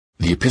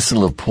The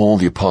Epistle of Paul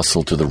the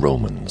Apostle to the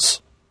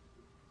Romans,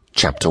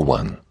 Chapter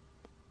 1.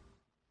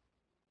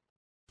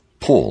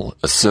 Paul,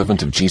 a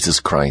servant of Jesus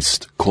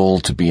Christ,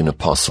 called to be an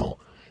apostle,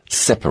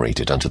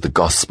 separated unto the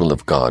gospel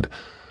of God,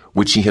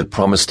 which he had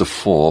promised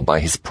afore by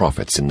his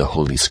prophets in the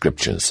Holy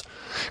Scriptures,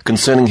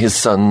 concerning his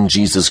Son,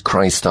 Jesus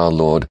Christ our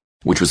Lord,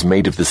 which was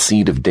made of the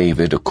seed of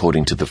David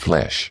according to the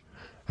flesh,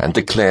 and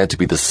declared to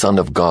be the Son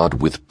of God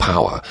with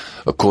power,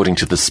 according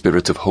to the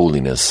Spirit of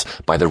holiness,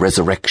 by the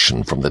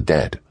resurrection from the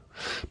dead,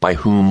 by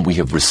whom we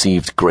have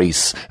received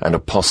grace and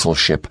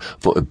apostleship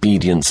for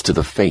obedience to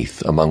the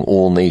faith among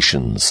all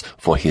nations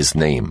for his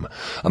name,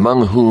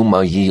 among whom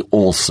are ye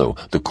also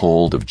the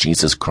called of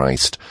Jesus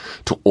Christ,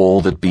 to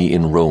all that be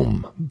in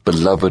Rome,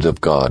 beloved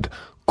of God,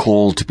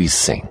 called to be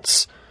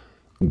saints.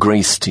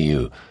 Grace to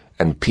you,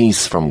 and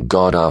peace from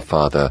God our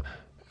Father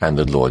and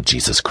the Lord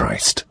Jesus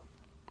Christ.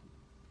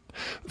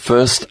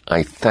 First,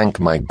 I thank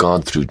my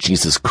God through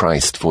Jesus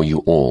Christ for you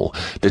all,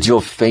 that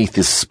your faith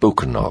is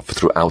spoken of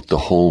throughout the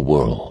whole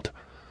world.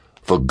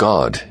 For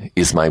God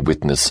is my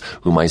witness,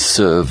 whom I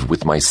serve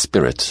with my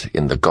spirit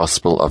in the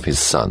gospel of his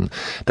Son,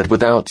 that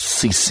without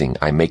ceasing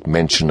I make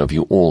mention of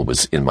you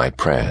always in my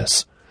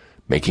prayers,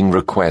 making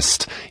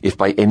request, if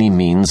by any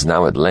means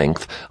now at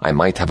length I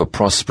might have a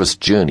prosperous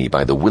journey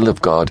by the will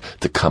of God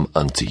to come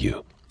unto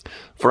you.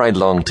 For I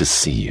long to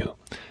see you,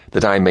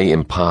 that I may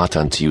impart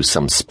unto you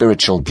some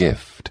spiritual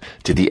gift,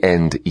 to the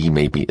end ye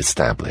may be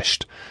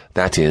established.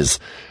 That is,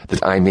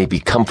 that I may be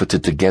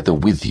comforted together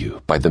with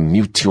you by the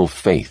mutual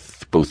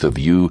faith, both of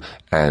you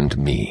and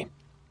me.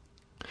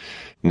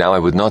 Now I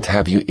would not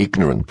have you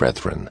ignorant,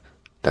 brethren,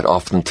 that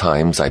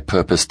oftentimes I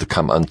purposed to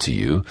come unto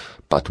you,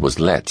 but was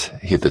let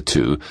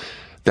hitherto,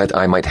 that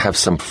I might have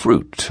some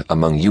fruit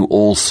among you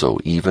also,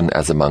 even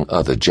as among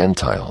other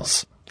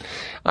Gentiles.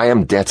 I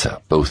am debtor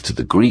both to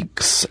the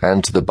Greeks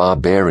and to the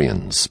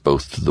barbarians,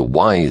 both to the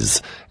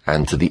wise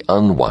and to the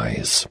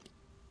unwise.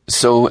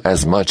 So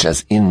as much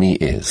as in me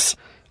is,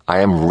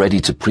 I am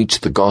ready to preach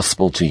the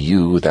gospel to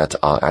you that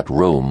are at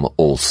Rome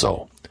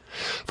also.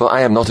 For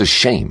I am not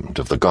ashamed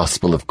of the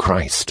gospel of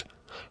Christ,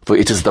 for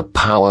it is the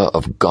power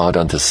of God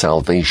unto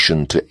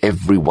salvation to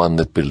every one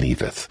that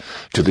believeth,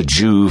 to the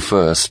Jew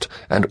first,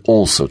 and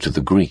also to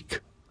the Greek.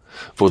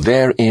 For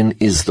therein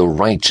is the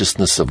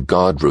righteousness of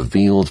God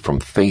revealed from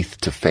faith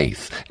to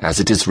faith, as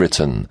it is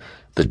written,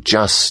 the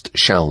just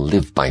shall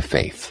live by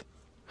faith.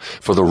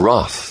 For the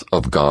wrath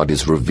of God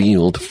is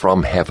revealed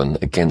from heaven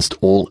against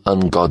all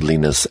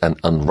ungodliness and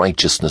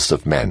unrighteousness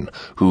of men,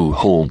 who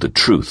hold the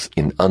truth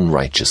in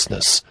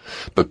unrighteousness,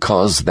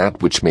 because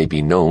that which may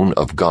be known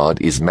of God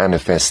is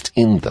manifest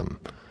in them,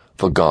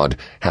 for God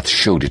hath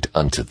showed it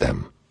unto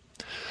them.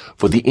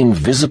 For the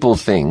invisible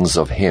things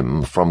of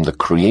him from the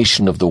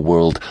creation of the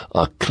world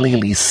are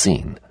clearly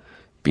seen,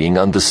 being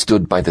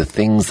understood by the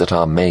things that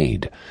are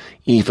made,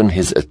 even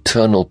his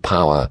eternal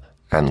power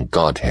and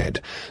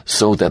Godhead,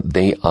 so that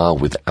they are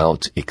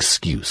without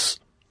excuse.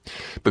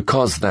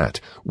 Because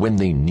that, when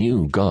they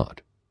knew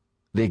God,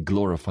 they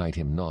glorified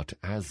him not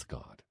as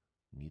God,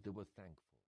 neither were